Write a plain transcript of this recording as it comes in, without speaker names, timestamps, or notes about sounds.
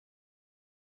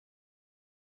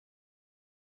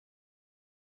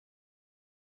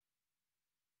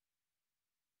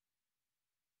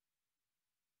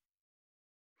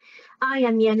I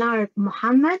am Yanar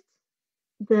Mohammed,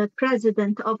 the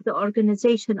president of the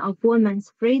Organization of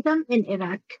Women's Freedom in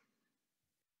Iraq.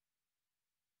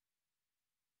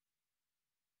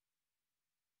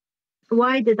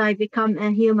 Why did I become a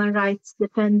human rights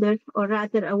defender, or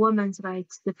rather a women's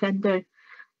rights defender?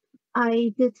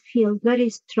 I did feel very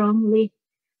strongly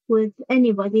with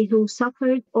anybody who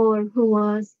suffered or who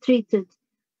was treated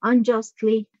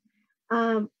unjustly.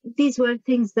 These were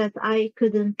things that I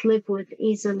couldn't live with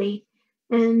easily.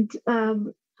 And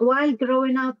while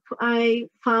growing up, I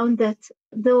found that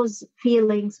those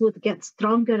feelings would get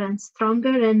stronger and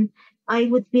stronger, and I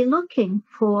would be looking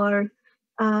for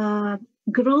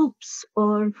groups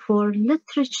or for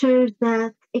literature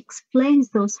that explains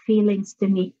those feelings to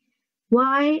me.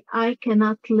 Why I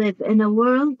cannot live in a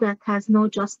world that has no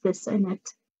justice in it.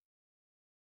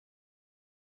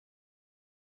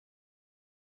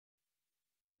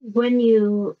 When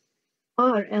you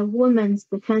are a woman's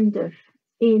defender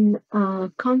in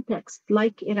a context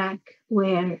like Iraq,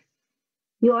 where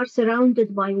you are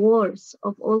surrounded by wars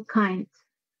of all kinds,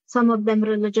 some of them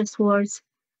religious wars,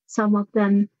 some of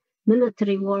them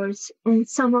military wars, and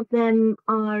some of them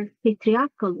are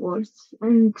patriarchal wars.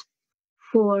 And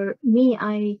for me,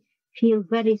 I feel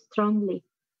very strongly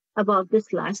about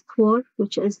this last war,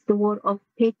 which is the war of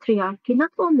patriarchy,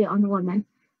 not only on women,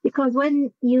 because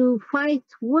when you fight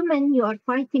women, you are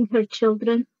fighting her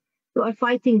children, you are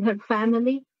fighting her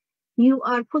family, you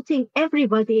are putting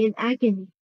everybody in agony.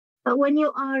 But when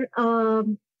you are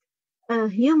a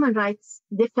human rights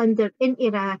defender in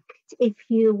Iraq, if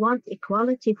you want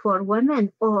equality for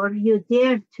women or you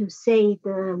dare to say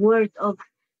the word of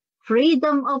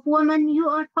freedom of women, you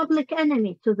are public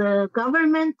enemy to the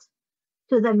government,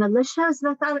 to the militias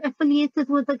that are affiliated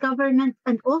with the government,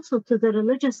 and also to the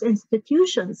religious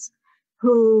institutions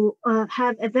who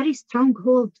have a very strong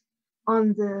hold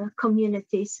on the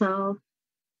community. So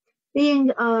being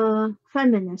a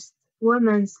feminist,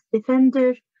 women's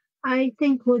defender, I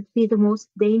think would be the most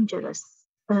dangerous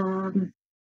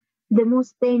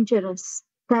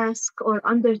task or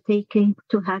undertaking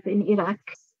to have in Iraq.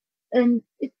 And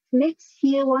it makes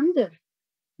you wonder,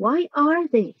 why are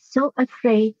they so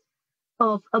afraid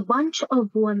of a bunch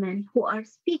of women who are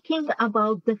speaking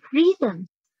about the freedom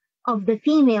of the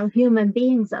female human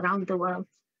beings around the world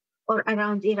or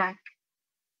around Iraq?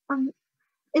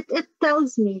 It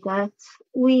tells me that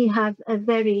we have a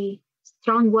very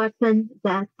strong weapon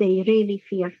that they really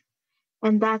fear,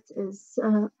 and that is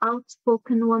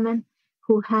outspoken women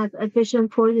who have a vision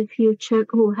for the future,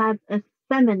 who have a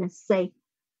feminist say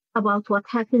about what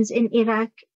happens in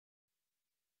Iraq.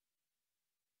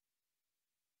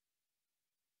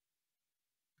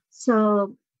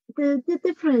 So the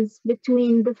difference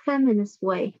between the feminist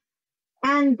way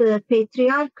and the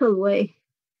patriarchal way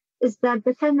is that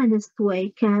the feminist way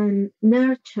can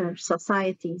nurture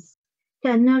societies,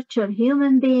 can nurture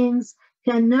human beings,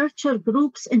 can nurture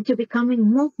groups into becoming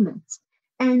movements.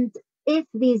 And if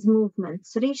these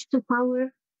movements reach to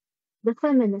power, the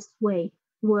feminist way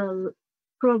will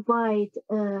provide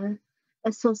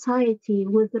a society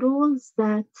with rules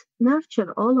that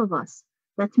nurture all of us,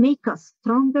 that make us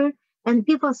stronger and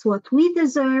give us what we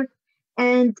deserve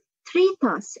and treat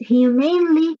us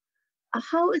humanely.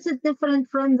 How is it different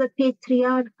from the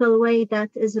patriarchal way that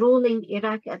is ruling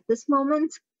Iraq at this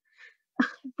moment?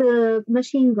 The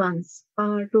machine guns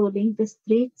are ruling the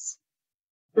streets.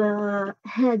 The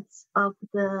heads of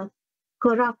the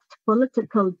corrupt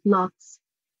political blocs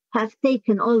have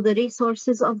taken all the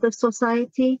resources of the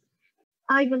society.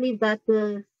 I believe that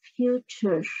the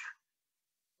future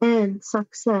and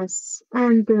success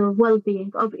and the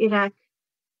well-being of Iraq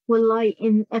will lie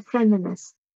in a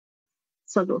feminist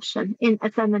solution, in a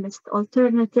feminist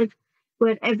alternative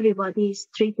where everybody is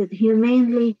treated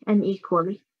humanely and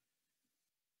equally.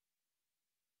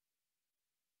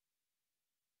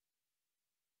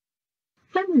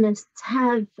 Feminists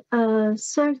have a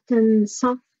certain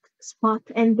soft spot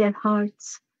in their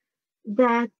hearts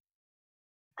that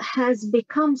has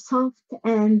become soft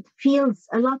and feels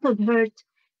a lot of hurt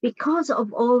because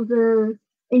of all the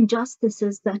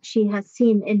injustices that she has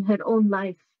seen in her own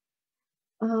life.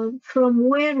 From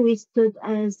where we stood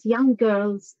as young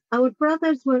girls, our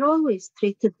brothers were always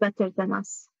treated better than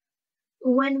us.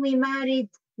 When we married,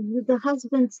 the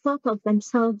husbands thought of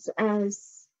themselves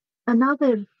as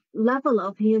another level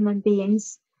of human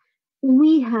beings.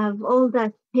 We have all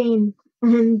that pain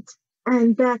and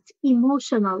that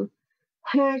emotional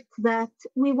hurt that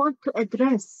we want to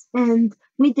address, and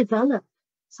we develop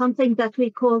something that we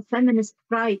call feminist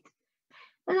pride.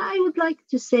 And I would like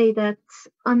to say that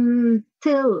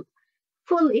until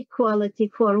full equality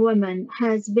for women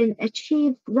has been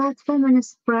achieved, that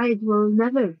feminist pride will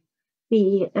never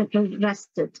be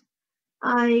rested.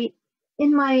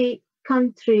 In my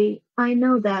country, I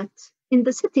know that in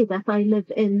the city that I live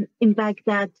in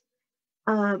Baghdad,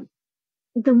 uh,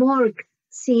 the morgue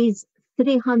sees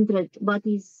 300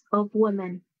 bodies of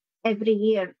women every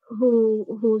year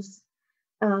whose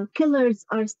killers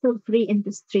are still free in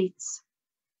the streets.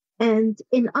 And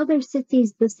in other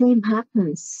cities, the same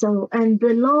happens. So, and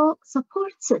the law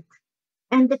supports it.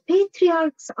 And the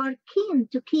patriarchs are keen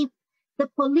to keep the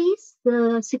police,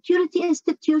 the security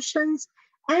institutions,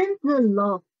 and the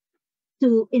law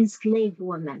to enslave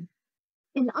women.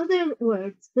 In other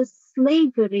words, the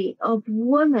slavery of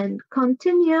women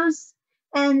continues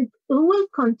and will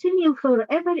continue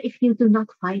forever if you do not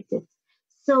fight it.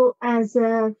 So, as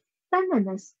a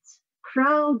feminist,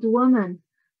 proud woman,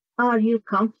 are you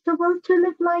comfortable to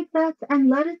live like that and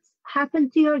let it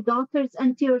happen to your daughters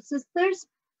and to your sisters?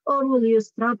 Or will you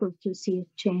struggle to see it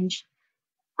change?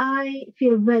 I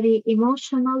feel very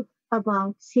emotional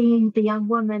about seeing the young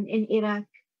women in Iraq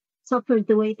suffer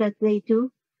the way that they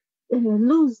do,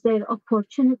 lose their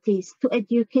opportunities to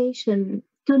education,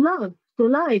 to love, to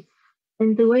life,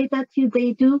 in the way that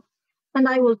they do. And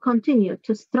I will continue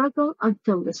to struggle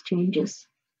until this changes.